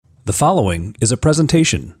The following is a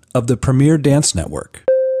presentation of the Premier Dance Network.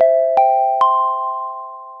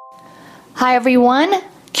 Hi everyone,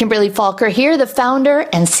 Kimberly Falker here, the founder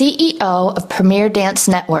and CEO of Premier Dance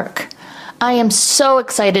Network. I am so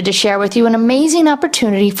excited to share with you an amazing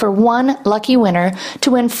opportunity for one lucky winner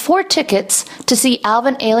to win 4 tickets to see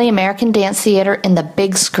Alvin Ailey American Dance Theater in the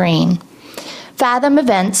big screen. Fathom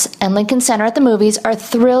Events and Lincoln Center at the Movies are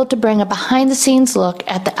thrilled to bring a behind-the-scenes look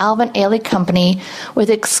at the Alvin Ailey Company with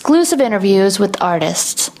exclusive interviews with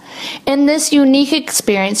artists. In this unique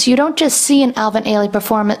experience, you don't just see an Alvin Ailey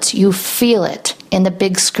performance, you feel it in the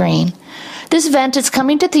big screen. This event is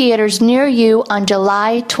coming to theaters near you on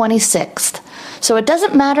July 26th. So it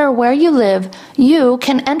doesn't matter where you live, you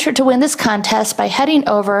can enter to win this contest by heading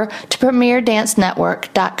over to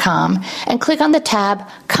premierdancenetwork.com and click on the tab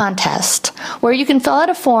Contest, where you can fill out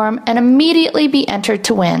a form and immediately be entered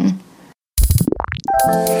to win.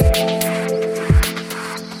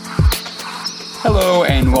 Hello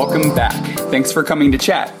and welcome back. Thanks for coming to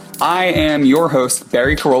chat. I am your host,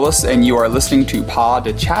 Barry Carolus, and you are listening to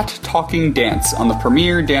Pod Chat Talking Dance on the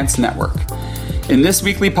Premier Dance Network. In this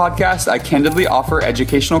weekly podcast, I candidly offer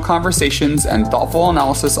educational conversations and thoughtful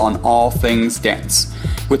analysis on all things dance.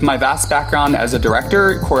 With my vast background as a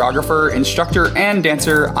director, choreographer, instructor, and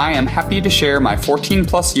dancer, I am happy to share my 14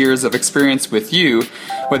 plus years of experience with you,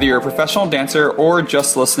 whether you're a professional dancer or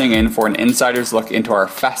just listening in for an insider's look into our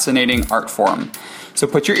fascinating art form. So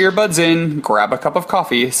put your earbuds in, grab a cup of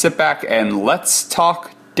coffee, sit back, and let's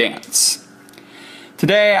talk dance.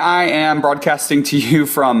 Today I am broadcasting to you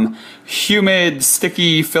from humid,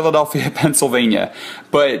 sticky Philadelphia, Pennsylvania,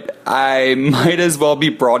 but I might as well be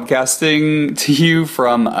broadcasting to you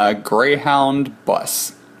from a Greyhound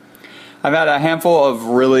bus. I've had a handful of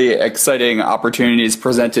really exciting opportunities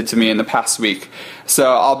presented to me in the past week,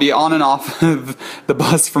 so I'll be on and off of the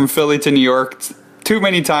bus from Philly to New York too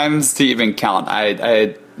many times to even count.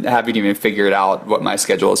 I haven't even figured out what my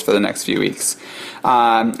schedule is for the next few weeks.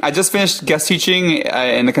 I just finished guest teaching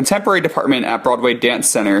in the contemporary department at Broadway Dance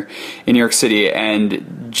Center in New York City,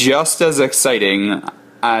 and just as exciting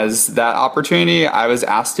as that opportunity, I was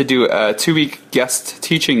asked to do a 2-week guest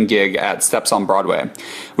teaching gig at Steps on Broadway,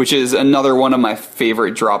 which is another one of my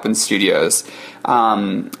favorite drop-in studios.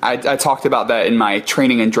 I talked about that in my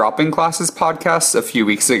training and drop-in classes podcast a few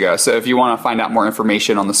weeks ago, so if you want to find out more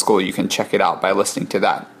information on the school, you can check it out by listening to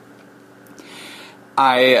that.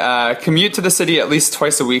 I commute to the city at least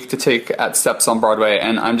twice a week to take at Steps on Broadway,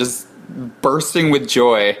 and I'm just bursting with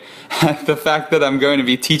joy at the fact that I'm going to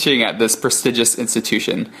be teaching at this prestigious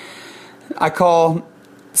institution. I call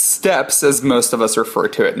Steps, as most of us refer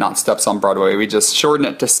to it, not Steps on Broadway. We just shorten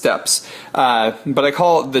it to Steps. But I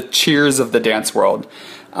call it the Cheers of the dance world.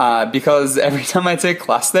 Because every time I take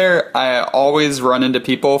class there, I always run into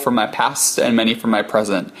people from my past and many from my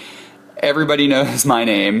present. Everybody knows my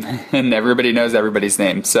name, and everybody knows everybody's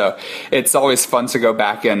name. So it's always fun to go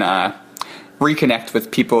back and reconnect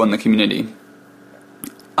with people in the community.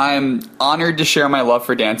 I'm honored to share my love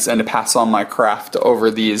for dance and to pass on my craft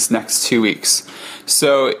over these next 2 weeks.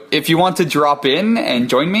 So if you want to drop in and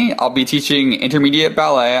join me, I'll be teaching intermediate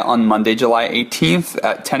ballet on Monday, July 18th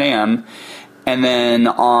at 10 a.m. And then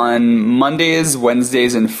on Mondays,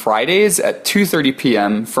 Wednesdays, and Fridays at 2:30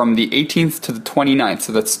 p.m. from the 18th to the 29th,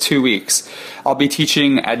 so that's 2 weeks, I'll be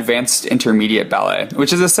teaching advanced intermediate ballet,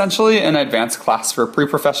 which is essentially an advanced class for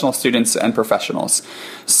pre-professional students and professionals.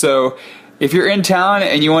 So if you're in town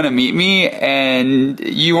and you want to meet me and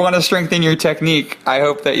you want to strengthen your technique, I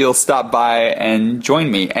hope that you'll stop by and join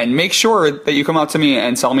me. And make sure that you come up to me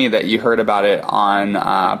and tell me that you heard about it on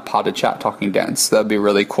Pod Chat Talking Dance. That'd be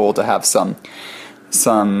really cool to have some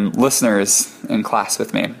listeners in class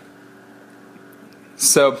with me.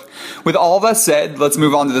 So with all that said, let's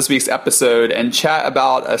move on to this week's episode and chat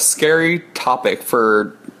about a scary topic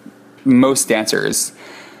for most dancers: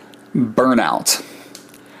 burnout.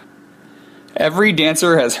 Every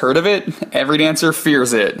dancer has heard of it, every dancer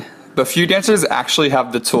fears it, but few dancers actually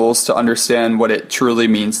have the tools to understand what it truly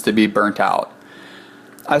means to be burnt out.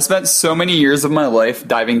 I've spent so many years of my life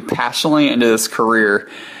diving passionately into this career,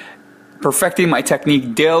 perfecting my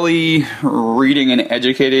technique daily, reading and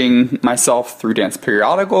educating myself through dance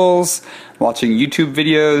periodicals, watching YouTube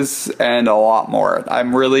videos, and a lot more.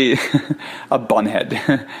 I'm really a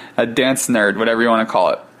bunhead, a dance nerd, whatever you want to call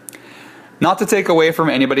it. Not to take away from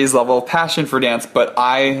anybody's level of passion for dance, but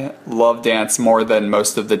I love dance more than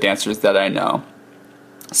most of the dancers that I know.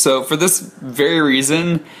 So for this very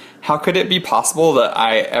reason, how could it be possible that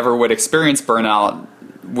I ever would experience burnout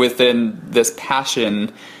within this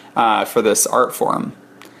passion for this art form?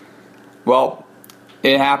 Well,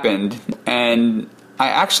 it happened, and I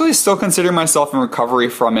actually still consider myself in recovery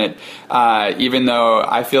from it, even though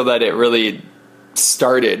I feel that it really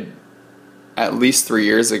started at least 3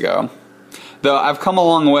 years ago. Though I've come a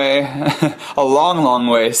long way, a long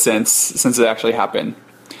way since it actually happened.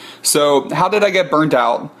 So how did I get burnt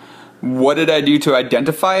out? What did I do to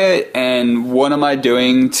identify it? And what am I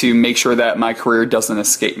doing to make sure that my career doesn't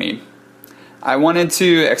escape me? I wanted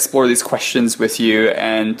to explore these questions with you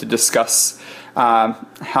and to discuss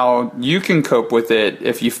how you can cope with it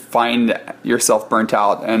if you find yourself burnt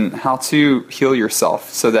out, and how to heal yourself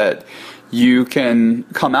so that you can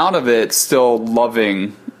come out of it still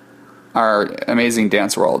loving our amazing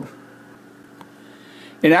dance world.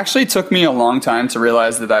 It actually took me a long time to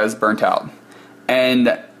realize that I was burnt out.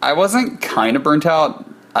 And I wasn't kind of burnt out,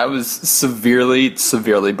 I was severely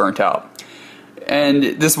burnt out. And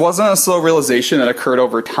this wasn't a slow realization that occurred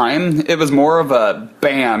over time, it was more of a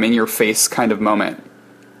bam in your face kind of moment.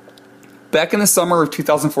 Back in the summer of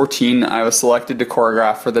 2014, I was selected to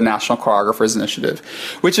choreograph for the National Choreographers Initiative,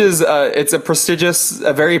 which is it's a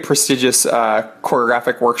very prestigious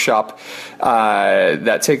choreographic workshop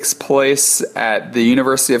that takes place at the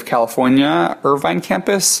University of California, Irvine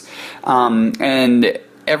campus, and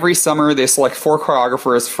every summer they select 4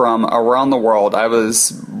 choreographers from around the world. I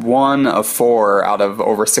was one of 4 out of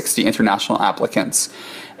over 60 international applicants.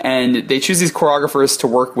 And they choose these choreographers to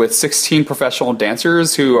work with 16 professional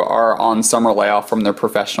dancers who are on summer layoff from their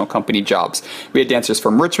professional company jobs. We had dancers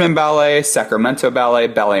from Richmond Ballet, Sacramento Ballet,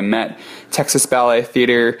 Ballet Met, Texas Ballet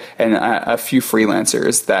Theater, and a few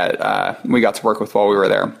freelancers that we got to work with while we were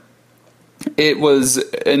there. It was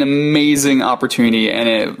an amazing opportunity, and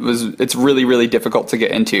it's really difficult to get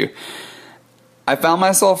into. I found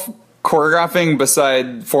myself choreographing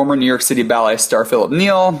beside former New York City Ballet star Philip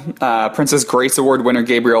Neal, Princess Grace Award winner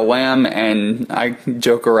Gabriel Lamb, and I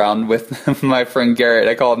joke around with my friend Garrett.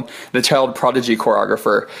 I call him the child prodigy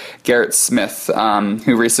choreographer, Garrett Smith,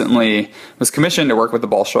 who recently was commissioned to work with the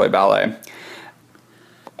Bolshoi Ballet.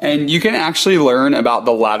 And you can actually learn about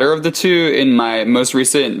the latter of the two in my most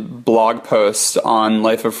recent blog post on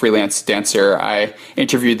Life of Freelance Dancer. I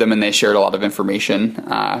interviewed them and they shared a lot of information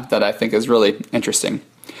that I think is really interesting.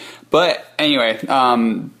 But anyway,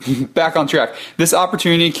 back on track. This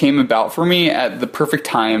opportunity came about for me at the perfect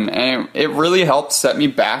time, and it really helped set me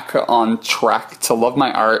back on track to love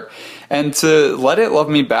my art and to let it love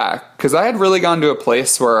me back. Because I had really gone to a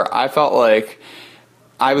place where I felt like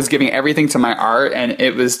I was giving everything to my art and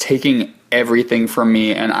it was taking everything from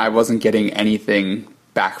me, and I wasn't getting anything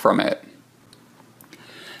back from it.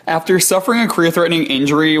 After suffering a career-threatening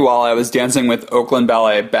injury while I was dancing with Oakland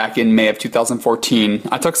Ballet back in May of 2014,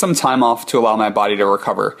 I took some time off to allow my body to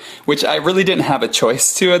recover, which I really didn't have a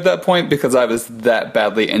choice to at that point because I was that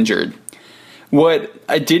badly injured. What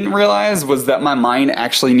I didn't realize was that my mind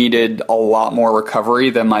actually needed a lot more recovery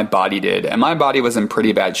than my body did, and my body was in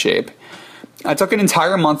pretty bad shape. I took an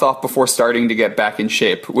entire month off before starting to get back in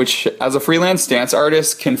shape, which as a freelance dance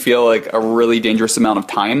artist can feel like a really dangerous amount of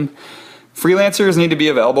time. Freelancers need to be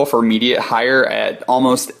available for immediate hire at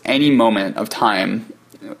almost any moment of time.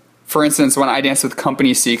 For instance, when I danced with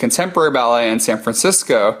Company C Contemporary Ballet in San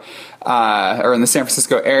Francisco, or in the San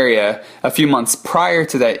Francisco area, a few months prior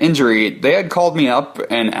to that injury, they had called me up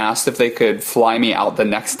and asked if they could fly me out the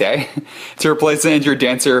next day to replace an injured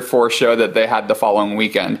dancer for a show that they had the following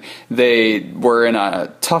weekend. They were in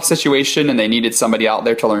a tough situation and they needed somebody out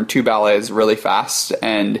there to learn 2 ballets really fast,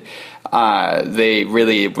 and they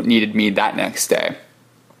really needed me that next day.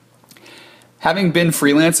 Having been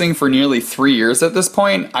freelancing for nearly 3 years at this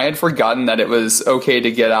point, I had forgotten that it was okay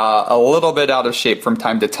to get a little bit out of shape from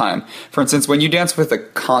time to time. For instance, when you dance with a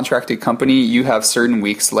contracted company, you have certain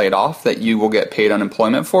weeks laid off that you will get paid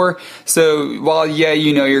unemployment for. So while,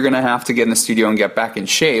 you know you're going to have to get in the studio and get back in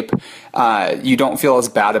shape, you don't feel as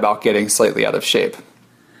bad about getting slightly out of shape.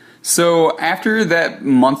 So after that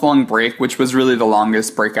month-long break, which was really the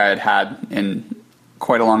longest break I had had in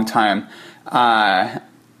quite a long time,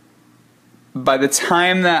 by the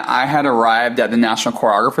time that I had arrived at the National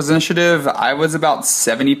Choreographers Initiative, I was about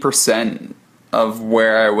 70% of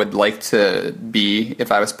where I would like to be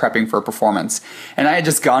if I was prepping for a performance. And I had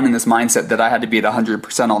just gone in this mindset that I had to be at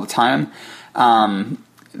 100% all the time,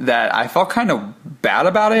 that I felt kind of bad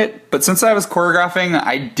about it. But since I was choreographing,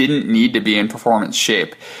 I didn't need to be in performance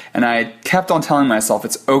shape. And I kept on telling myself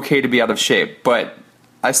it's okay to be out of shape, but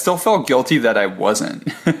I still felt guilty that I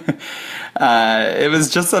wasn't. It was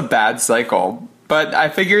just a bad cycle. But I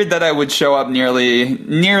figured that I would show up nearly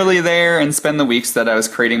there and spend the weeks that I was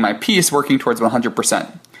creating my piece working towards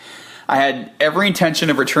 100%. I had every intention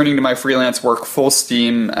of returning to my freelance work full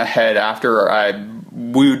steam ahead after I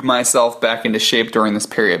wooed myself back into shape during this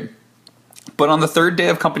period. But on the third day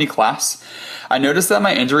of company class, I noticed that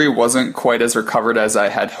my injury wasn't quite as recovered as I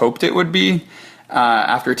had hoped it would be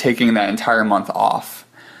after taking that entire month off.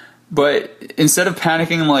 But instead of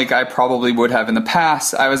panicking like I probably would have in the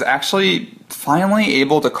past, I was actually finally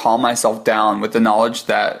able to calm myself down with the knowledge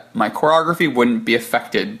that my choreography wouldn't be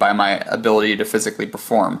affected by my ability to physically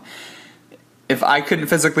perform. If I couldn't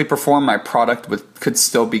physically perform, my product could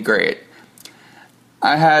still be great.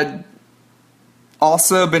 I had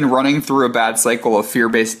also been running through a bad cycle of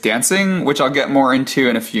fear-based dancing, which I'll get more into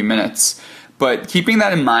in a few minutes. But keeping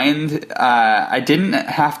that in mind, I didn't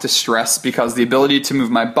have to stress because the ability to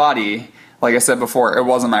move my body, like I said before, it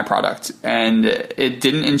wasn't my product. And it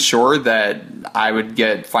didn't ensure that I would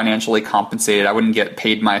get financially compensated. I wouldn't get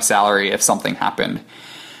paid my salary if something happened.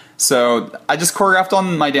 So I just choreographed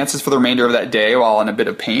on my dances for the remainder of that day while in a bit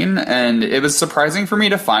of pain. And it was surprising for me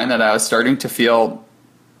to find that I was starting to feel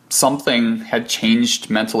something had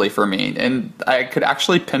changed mentally for me. And I could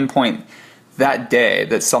actually pinpoint that day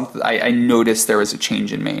that I noticed there was a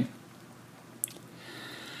change in me.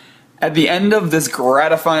 At the end of this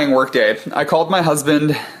gratifying workday, I called my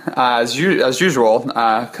husband as usual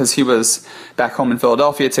because he was back home in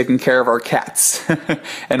Philadelphia taking care of our cats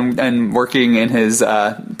and working in his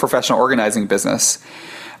professional organizing business.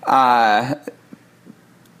 But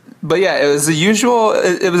yeah, it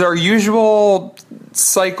was our usual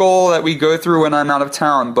cycle that we go through when I'm out of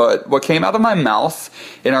town. But what came out of my mouth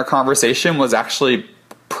in our conversation was actually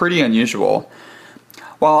pretty unusual.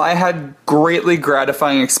 While I had greatly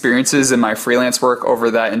gratifying experiences in my freelance work over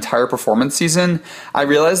that entire performance season, I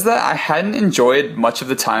realized that I hadn't enjoyed much of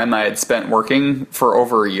the time I had spent working for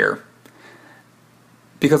over a year.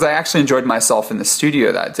 Because I actually enjoyed myself in the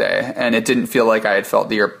studio that day, and it didn't feel like I had felt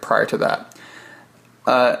the year prior to that.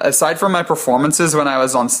 Aside from my performances when I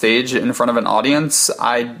was on stage in front of an audience,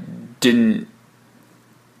 I didn't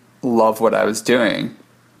love what I was doing.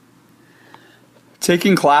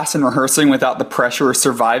 Taking class and rehearsing without the pressure of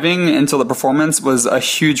surviving until the performance was a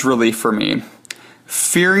huge relief for me.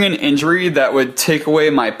 Fearing an injury that would take away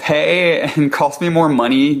my pay and cost me more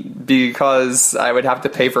money because I would have to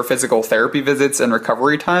pay for physical therapy visits and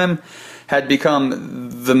recovery time had become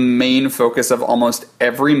the main focus of almost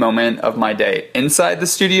every moment of my day, inside the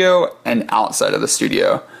studio and outside of the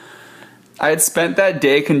studio. I had spent that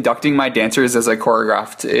day conducting my dancers as I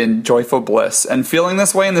choreographed in joyful bliss, and feeling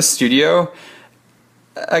this way in the studio,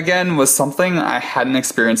 again, was something I hadn't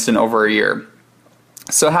experienced in over a year.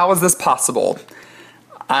 So how was this possible?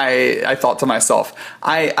 I thought to myself,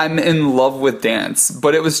 I'm in love with dance,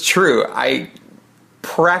 but it was true. I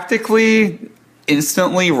practically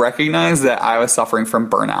instantly recognized that I was suffering from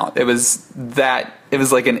burnout. It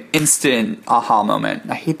was like an instant aha moment.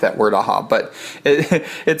 I hate that word aha, but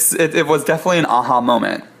it was definitely an aha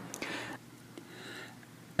moment.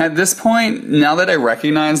 At this point, now that I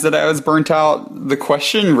recognized that I was burnt out, the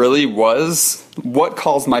question really was, what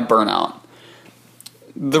caused my burnout?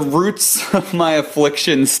 The roots of my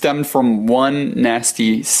affliction stemmed from one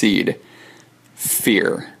nasty seed: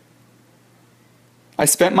 fear. I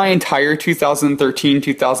spent my entire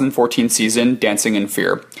 2013-2014 season dancing in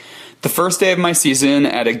fear. The first day of my season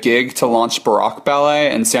at a gig to launch Baroque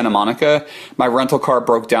Ballet in Santa Monica, my rental car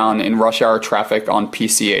broke down in rush hour traffic on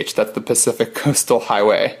PCH, that's the Pacific Coastal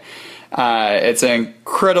Highway. It's an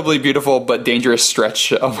incredibly beautiful but dangerous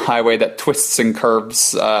stretch of highway that twists and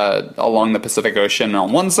curves along the Pacific Ocean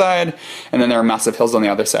on one side, and then there are massive hills on the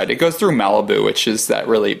other side. It goes through Malibu, which is that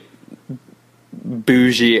really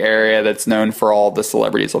bougie area that's known for all the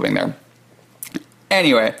celebrities living there.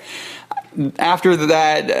 Anyway, after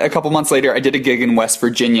that, a couple months later, I did a gig in West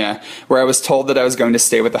Virginia where I was told that I was going to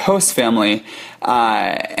stay with the host family,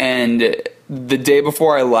 and the day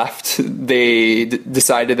before I left, they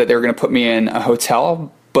decided that they were going to put me in a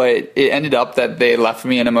hotel, but it ended up that they left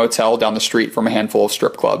me in a motel down the street from a handful of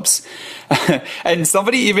strip clubs. And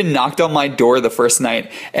somebody even knocked on my door the first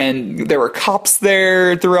night, and there were cops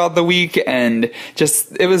there throughout the week, and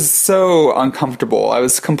it was so uncomfortable. I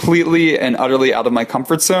was completely and utterly out of my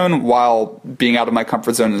comfort zone while being out of my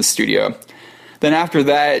comfort zone in the studio. Then after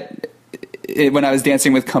that, when I was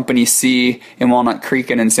dancing with Company C in Walnut Creek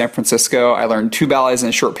and in San Francisco, I learned 2 ballets in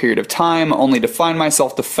a short period of time, only to find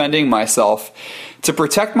myself defending myself to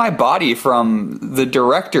protect my body from the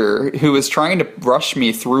director who was trying to rush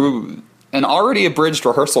me through an already abridged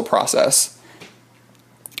rehearsal process.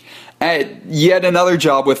 At yet another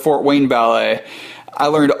job with Fort Wayne Ballet, I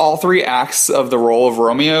learned all 3 acts of the role of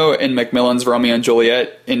Romeo in Macmillan's Romeo and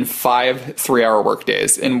Juliet in 5 3-hour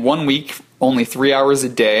workdays. In 1 week, only 3 hours a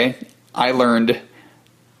day, I learned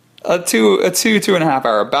a 2.5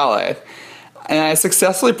 hour ballet. And I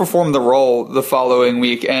successfully performed the role the following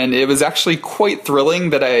week, and it was actually quite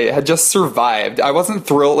thrilling that I had just survived. I wasn't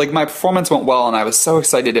thrilled, like my performance went well and I was so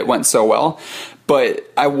excited it went so well, but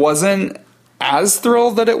I wasn't as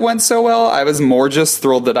thrilled that it went so well. I was more just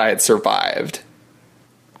thrilled that I had survived.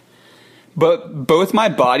 But both my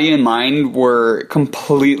body and mind were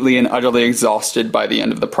completely and utterly exhausted by the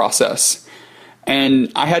end of the process.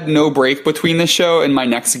 And I had no break between the show and my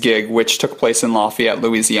next gig, which took place in Lafayette,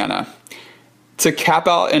 Louisiana. To cap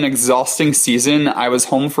out an exhausting season, I was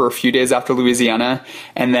home for a few days after Louisiana,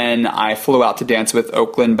 and then I flew out to dance with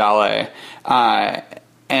Oakland Ballet.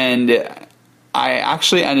 And I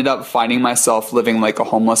actually ended up finding myself living like a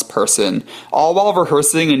homeless person, all while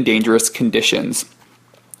rehearsing in dangerous conditions.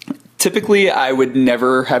 Typically, I would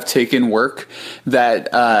never have taken work that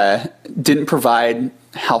didn't provide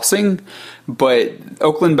housing, but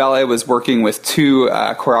Oakland Ballet was working with two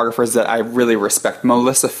choreographers that I really respect.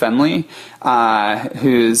 Melissa Fenley,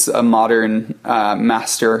 who's a modern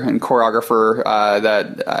master and choreographer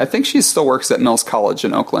that I think she still works at Mills College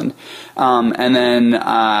in Oakland. And then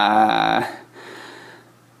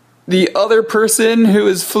the other person who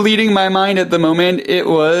is fleeting my mind at the moment, it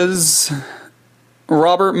was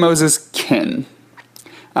Robert Moses Kin.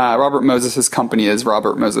 Robert Moses' company is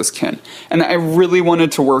Robert Moses Kin. And I really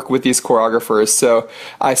wanted to work with these choreographers, so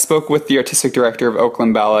I spoke with the artistic director of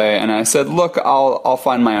Oakland Ballet, and I said, look, I'll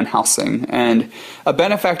find my own housing. And a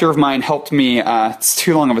benefactor of mine helped me, it's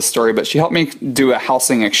too long of a story, but she helped me do a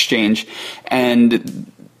housing exchange, and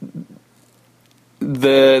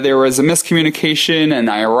there was a miscommunication, and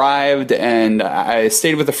I arrived and I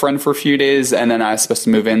stayed with a friend for a few days, and then I was supposed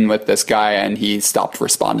to move in with this guy and he stopped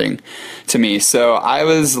responding to me. So I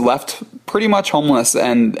was left pretty much homeless,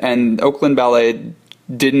 and Oakland Ballet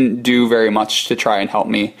didn't do very much to try and help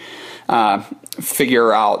me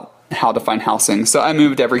figure out how to find housing. So I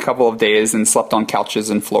moved every couple of days and slept on couches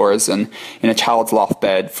and floors and in a child's loft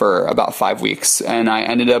bed for about 5 weeks. And I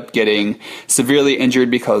ended up getting severely injured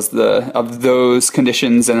because of those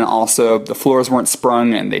conditions, and also the floors weren't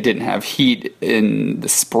sprung and they didn't have heat in the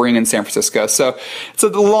spring in San Francisco. So it's a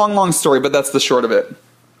long, long story, but that's the short of it.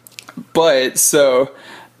 But so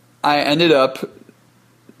I ended up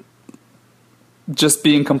just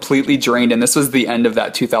being completely drained, and this was the end of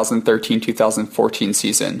that 2013-2014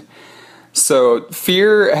 season. So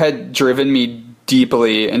fear had driven me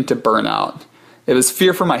deeply into burnout. It was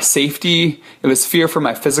fear for my safety, it was fear for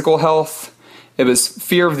my physical health, it was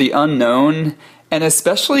fear of the unknown, and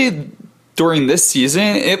especially during this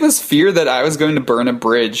season, it was fear that I was going to burn a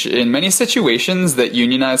bridge in many situations that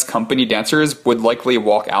unionized company dancers would likely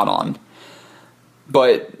walk out on.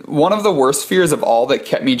 But one of the worst fears of all that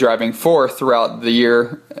kept me driving forth throughout the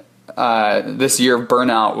year, this year of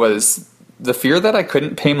burnout, was the fear that I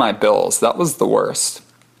couldn't pay my bills. That was the worst.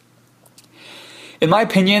 In my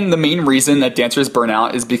opinion, the main reason that dancers burn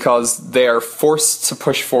out is because they are forced to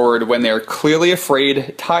push forward when they're clearly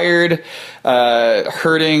afraid, tired,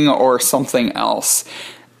 hurting, or something else.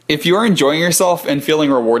 If you're enjoying yourself and feeling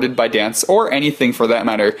rewarded by dance, or anything for that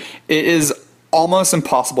matter, it is almost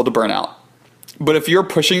impossible to burn out. But if you're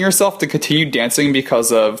pushing yourself to continue dancing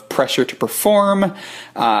because of pressure to perform,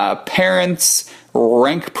 parents,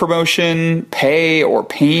 rank promotion, pay, or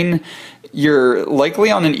pain, you're likely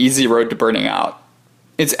on an easy road to burning out.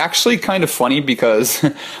 It's actually kind of funny because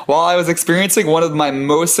while I was experiencing one of my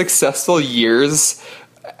most successful years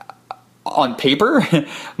on paper,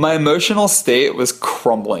 my emotional state was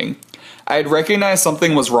crumbling. I had recognized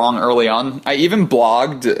something was wrong early on. I even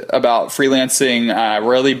blogged about freelancing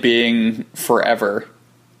really being forever.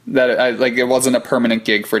 That it wasn't a permanent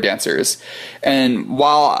gig for dancers. And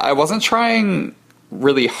while I wasn't trying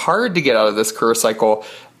really hard to get out of this career cycle,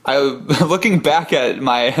 looking back at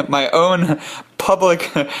my own public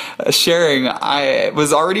sharing, I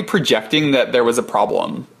was already projecting that there was a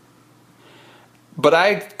problem. But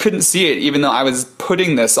I couldn't see it, even though I was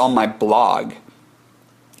putting this on my blog.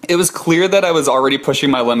 It was clear that I was already pushing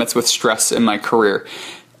my limits with stress in my career.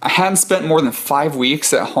 I hadn't spent more than 5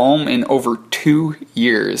 weeks at home in over 2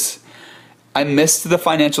 years. I missed the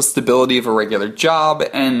financial stability of a regular job,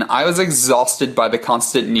 and I was exhausted by the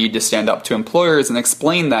constant need to stand up to employers and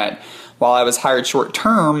explain that, while I was hired short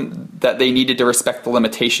term, that they needed to respect the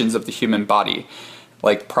limitations of the human body,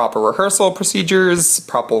 like proper rehearsal procedures,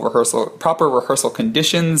 proper rehearsal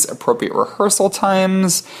conditions, appropriate rehearsal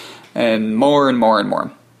times, and more and more and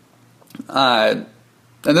more. And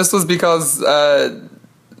this was because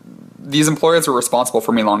these employers were responsible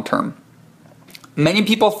for me long term. Many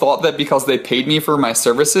people thought that because they paid me for my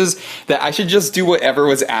services, that I should just do whatever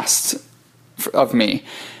was asked of me.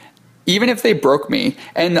 even if they broke me.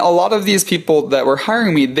 And a lot of these people that were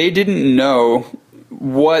hiring me, they didn't know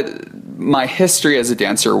what my history as a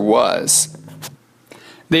dancer was.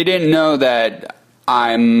 They didn't know that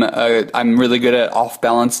I'm really good at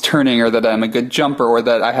off-balance turning, or that I'm a good jumper, or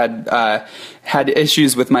that I had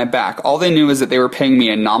issues with my back. All they knew is that they were paying me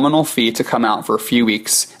a nominal fee to come out for a few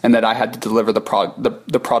weeks, and that I had to deliver the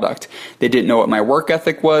product. They didn't know what my work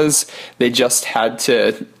ethic was. They just had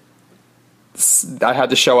to. I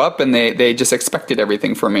had to show up, and they just expected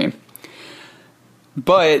everything from me.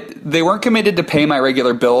 But they weren't committed to pay my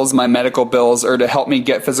regular bills, my medical bills, or to help me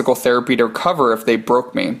get physical therapy to recover if they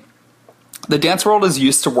broke me. The dance world is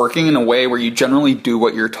used to working in a way where you generally do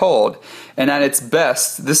what you're told, and at its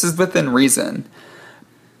best, this is within reason.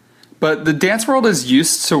 But the dance world is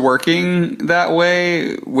used to working that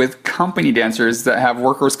way with company dancers that have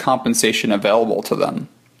workers' compensation available to them.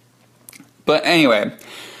 But anyway,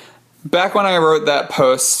 back when I wrote that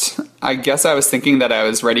post, I guess I was thinking that I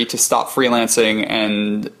was ready to stop freelancing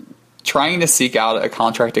and trying to seek out a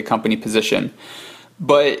contracted company position.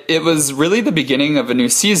 But it was really the beginning of a new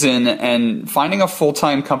season, and finding a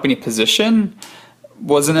full-time company position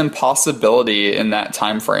was an impossibility in that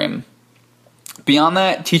time frame. Beyond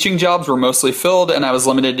that, teaching jobs were mostly filled, and I was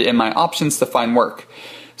limited in my options to find work.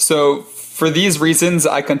 So for these reasons,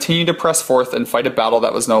 I continued to press forth and fight a battle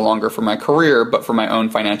that was no longer for my career, but for my own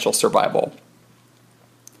financial survival.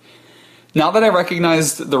 Now that I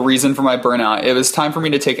recognized the reason for my burnout, it was time for me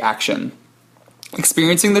to take action.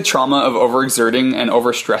 Experiencing the trauma of overexerting and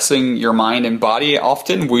overstressing your mind and body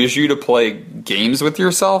often woos you to play games with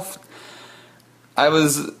yourself. I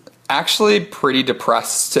was actually pretty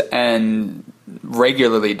depressed and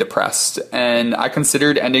regularly depressed, and I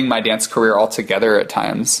considered ending my dance career altogether at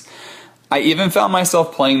times. I even found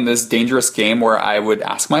myself playing this dangerous game where I would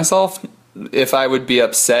ask myself if I would be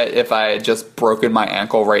upset if I had just broken my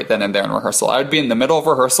ankle right then and there in rehearsal. I would be in the middle of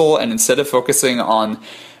rehearsal, and instead of focusing on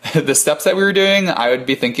the steps that we were doing, I would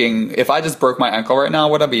be thinking, if I just broke my ankle right now,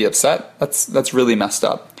 would I be upset? That's really messed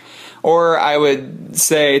up. Or I would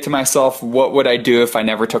say to myself, what would I do if I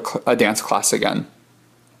never took a dance class again?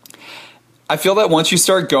 I feel that once you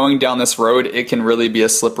start going down this road, it can really be a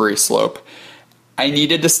slippery slope. I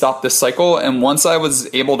needed to stop this cycle, and once I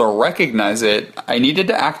was able to recognize it, I needed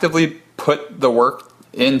to actively put the work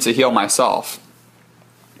in to heal myself.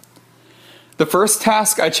 The first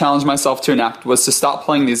task I challenged myself to enact was to stop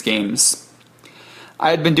playing these games.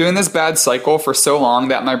 I had been doing this bad cycle for so long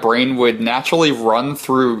that my brain would naturally run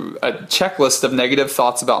through a checklist of negative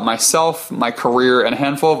thoughts about myself, my career, and a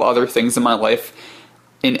handful of other things in my life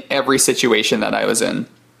in every situation that I was in.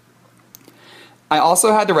 I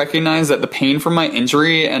also had to recognize that the pain from my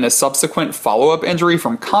injury and a subsequent follow-up injury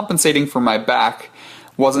from compensating for my back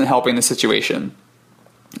wasn't helping the situation.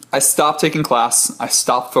 I stopped taking class, I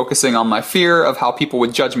stopped focusing on my fear of how people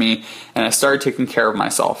would judge me, and I started taking care of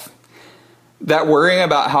myself. That worrying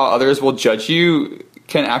about how others will judge you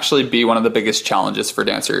can actually be one of the biggest challenges for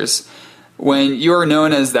dancers. When you are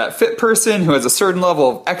known as that fit person who has a certain level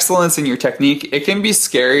of excellence in your technique, it can be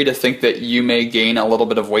scary to think that you may gain a little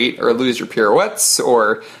bit of weight or lose your pirouettes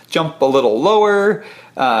or jump a little lower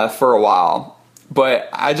for a while. But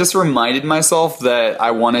I just reminded myself that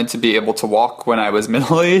I wanted to be able to walk when I was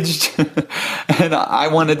middle-aged, and I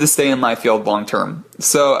wanted to stay in my field long-term.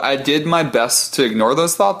 So I did my best to ignore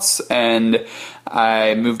those thoughts, and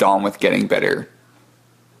I moved on with getting better.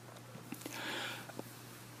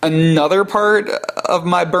 Another part of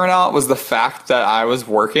my burnout was the fact that I was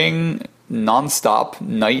working nonstop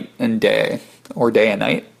night and day, or day and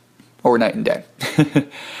night, or night and day.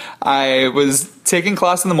 I was taking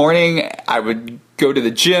class in the morning, I would go to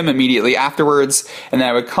the gym immediately afterwards, and then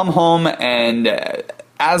I would come home, and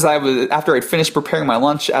after I'd finished preparing my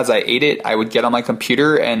lunch, as I ate it, I would get on my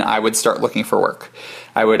computer and I would start looking for work.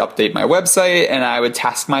 I would update my website, and I would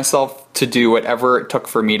task myself to do whatever it took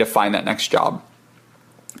for me to find that next job.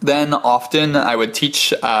 Then often I would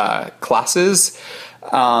teach classes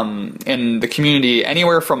in the community,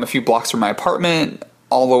 anywhere from a few blocks from my apartment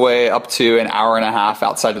all the way up to an hour and a half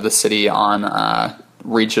outside of the city on a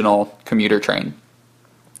regional commuter train.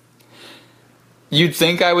 You'd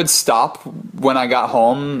think I would stop when I got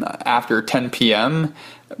home after 10 p.m.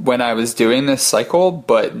 when I was doing this cycle,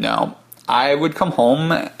 but no. I would come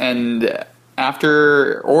home, and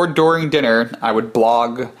after or during dinner, I would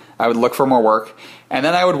blog, I would look for more work, and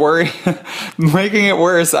then I would worry, making it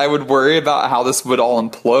worse, I would worry about how this would all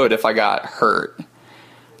implode if I got hurt.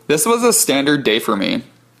 This was a standard day for me.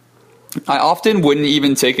 I often wouldn't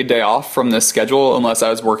even take a day off from this schedule unless I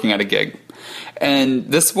was working at a gig. And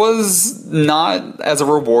this was not as a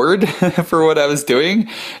reward for what I was doing.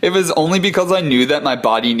 It was only because I knew that my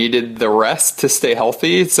body needed the rest to stay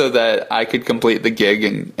healthy so that I could complete the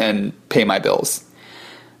gig and pay my bills.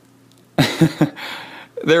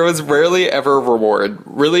 There was rarely ever a reward.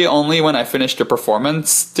 Really only when I finished a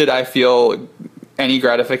performance did I feel any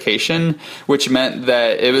gratification, which meant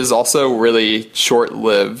that it was also really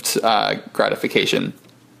short-lived gratification.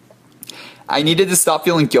 I needed to stop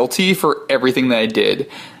feeling guilty for everything that I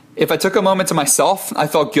did. If I took a moment to myself, I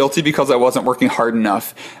felt guilty because I wasn't working hard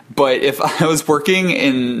enough. But if I was working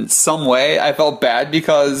in some way, I felt bad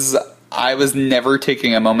because I was never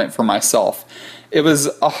taking a moment for myself. It was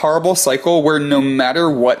a horrible cycle where no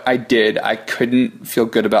matter what I did, I couldn't feel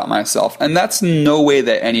good about myself. And that's no way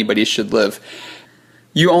that anybody should live.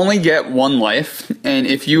 You only get one life, and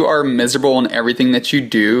if you are miserable in everything that you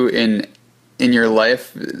do in your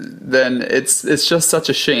life, then it's just such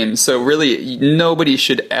a shame. So really, nobody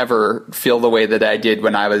should ever feel the way that I did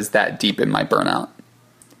when I was that deep in my burnout.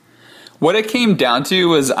 What it came down to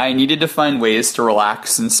was I needed to find ways to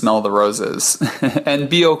relax and smell the roses and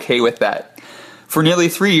be okay with that. For nearly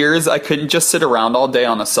 3 years, I couldn't just sit around all day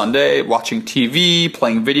on a Sunday watching TV,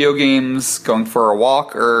 playing video games, going for a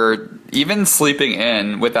walk, or even sleeping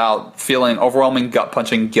in without feeling overwhelming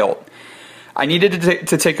gut-punching guilt. I needed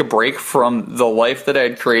to take a break from the life that I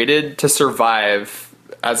had created to survive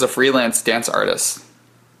as a freelance dance artist.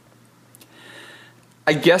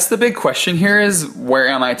 I guess the big question here is, where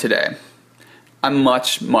am I today? I'm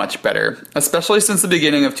much, much better, especially since the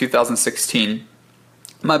beginning of 2016.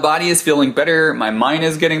 My body is feeling better, my mind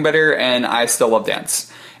is getting better, and I still love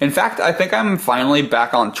dance. In fact, I think I'm finally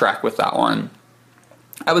back on track with that one.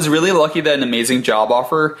 I was really lucky that an amazing job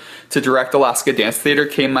offer to direct Alaska Dance Theater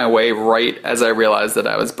came my way right as I realized that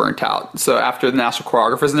I was burnt out. So after the National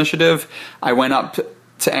Choreographers Initiative, I went up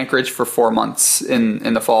to Anchorage for 4 months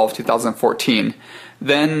in the fall of 2014.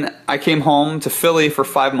 Then I came home to Philly for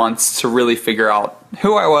 5 months to really figure out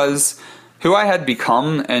who I was, who I had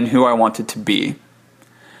become, and who I wanted to be.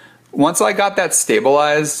 Once I got that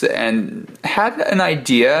stabilized and had an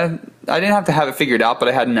idea, I didn't have to have it figured out, but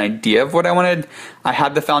I had an idea of what I wanted. I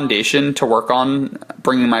had the foundation to work on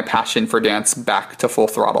bringing my passion for dance back to full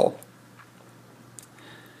throttle.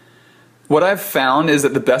 What I've found is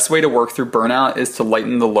that the best way to work through burnout is to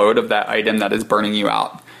lighten the load of that item that is burning you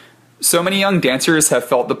out. So many young dancers have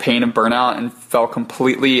felt the pain of burnout and fell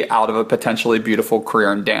completely out of a potentially beautiful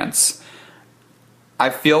career in dance. I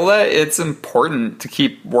feel that it's important to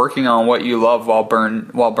keep working on what you love while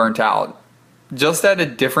burnt out, just at a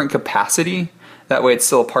different capacity. That way it's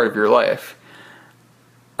still a part of your life.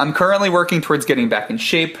 I'm currently working towards getting back in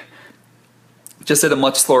shape, just at a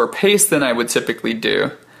much slower pace than I would typically do.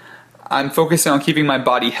 I'm focusing on keeping my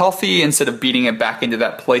body healthy instead of beating it back into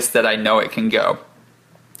that place that I know it can go.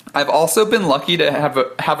 I've also been lucky to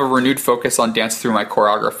have a renewed focus on dance through my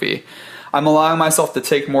choreography. I'm allowing myself to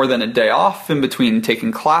take more than a day off in between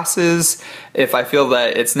taking classes if I feel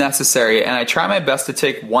that it's necessary, and I try my best to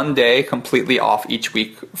take 1 day completely off each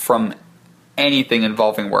week from anything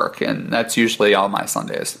involving work, and that's usually on my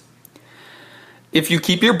Sundays. If you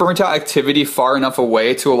keep your burnt out activity far enough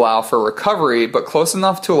away to allow for recovery, but close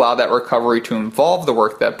enough to allow that recovery to involve the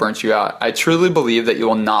work that burnt you out, I truly believe that you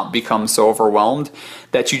will not become so overwhelmed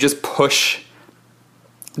that you just push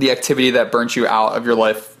the activity that burnt you out of your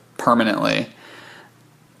life permanently.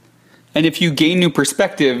 And if you gain new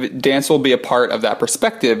perspective, dance will be a part of that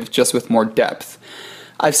perspective, just with more depth.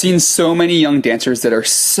 I've seen so many young dancers that are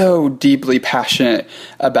so deeply passionate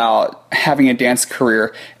about having a dance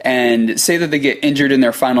career and say that they get injured in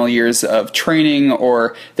their final years of training,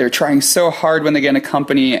 or they're trying so hard when they get in a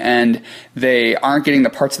company and they aren't getting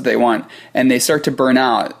the parts that they want and they start to burn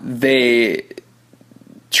out. They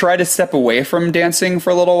try to step away from dancing for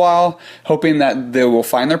a little while, hoping that they will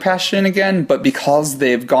find their passion again, but because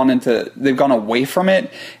they've gone away from it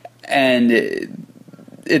and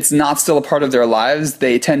it's not still a part of their lives,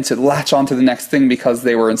 they tend to latch on to the next thing because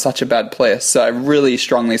they were in such a bad place. So I really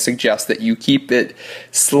strongly suggest that you keep it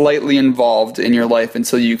slightly involved in your life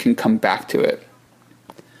until you can come back to it.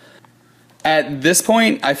 At this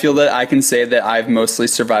point, I feel that I can say that I've mostly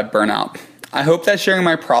survived burnout. I hope that sharing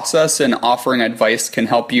my process and offering advice can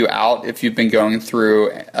help you out if you've been going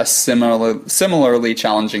through a similarly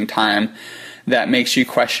challenging time that makes you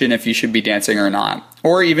question if you should be dancing or not.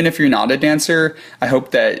 Or even if you're not a dancer, I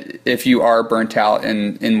hope that if you are burnt out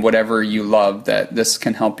in whatever you love, that this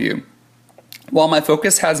can help you. While my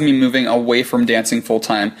focus has me moving away from dancing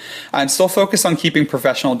full-time, I'm still focused on keeping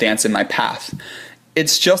professional dance in my path.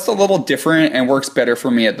 It's just a little different and works better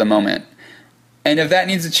for me at the moment. And if that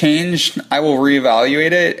needs to change, I will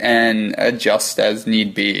reevaluate it and adjust as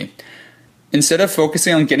need be. Instead of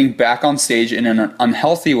focusing on getting back on stage in an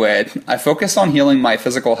unhealthy way, I focused on healing my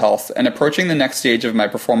physical health and approaching the next stage of my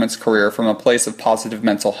performance career from a place of positive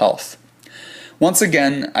mental health. Once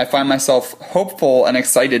again, I find myself hopeful and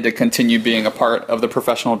excited to continue being a part of the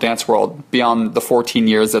professional dance world beyond the 14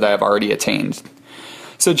 years that I have already attained.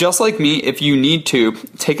 So just like me, if you need to,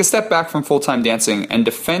 take a step back from full-time dancing and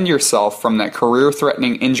defend yourself from that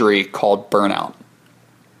career-threatening injury called burnout.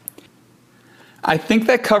 I think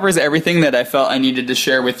that covers everything that I felt I needed to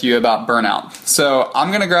share with you about burnout. So I'm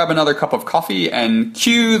going to grab another cup of coffee and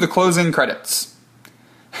cue the closing credits.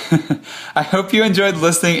 I hope you enjoyed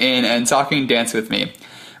listening in and talking dance with me.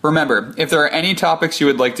 Remember, if there are any topics you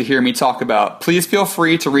would like to hear me talk about, please feel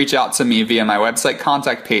free to reach out to me via my website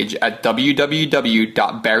contact page at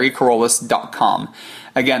www.barrykerollis.com.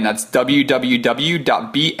 Again, that's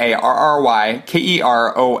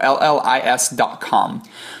www.barrykerollis.com.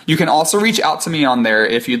 You can also reach out to me on there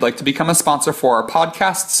if you'd like to become a sponsor for our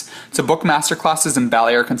podcasts, to book masterclasses in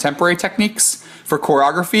ballet or contemporary techniques, for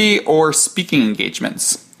choreography, or speaking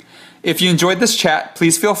engagements. If you enjoyed this chat,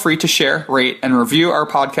 please feel free to share, rate, and review our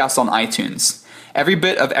podcast on iTunes. Every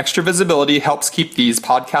bit of extra visibility helps keep these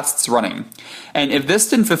podcasts running. And if this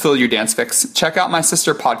didn't fulfill your dance fix, check out my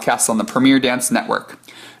sister podcasts on the Premier Dance Network.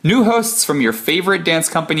 New hosts from your favorite dance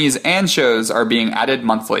companies and shows are being added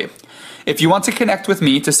monthly. If you want to connect with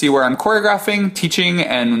me to see where I'm choreographing, teaching,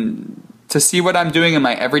 and to see what I'm doing in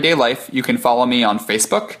my everyday life, you can follow me on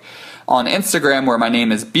Facebook, on Instagram where my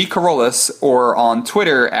name is B. Kerollis, or on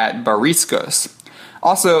Twitter at Bariscos.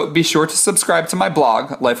 Also, be sure to subscribe to my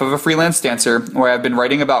blog, Life of a Freelance Dancer, where I've been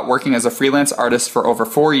writing about working as a freelance artist for over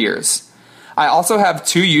 4 years. I also have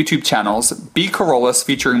 2 YouTube channels, B. Kerollis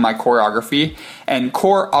featuring my choreography, and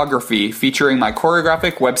Choreography featuring my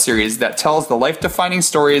choreographic web series that tells the life-defining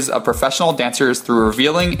stories of professional dancers through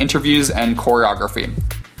revealing interviews and choreography.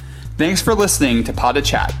 Thanks for listening to Pas de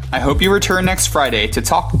Chat. I hope you return next Friday to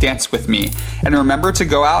talk dance with me, and remember to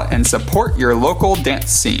go out and support your local dance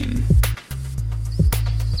scene.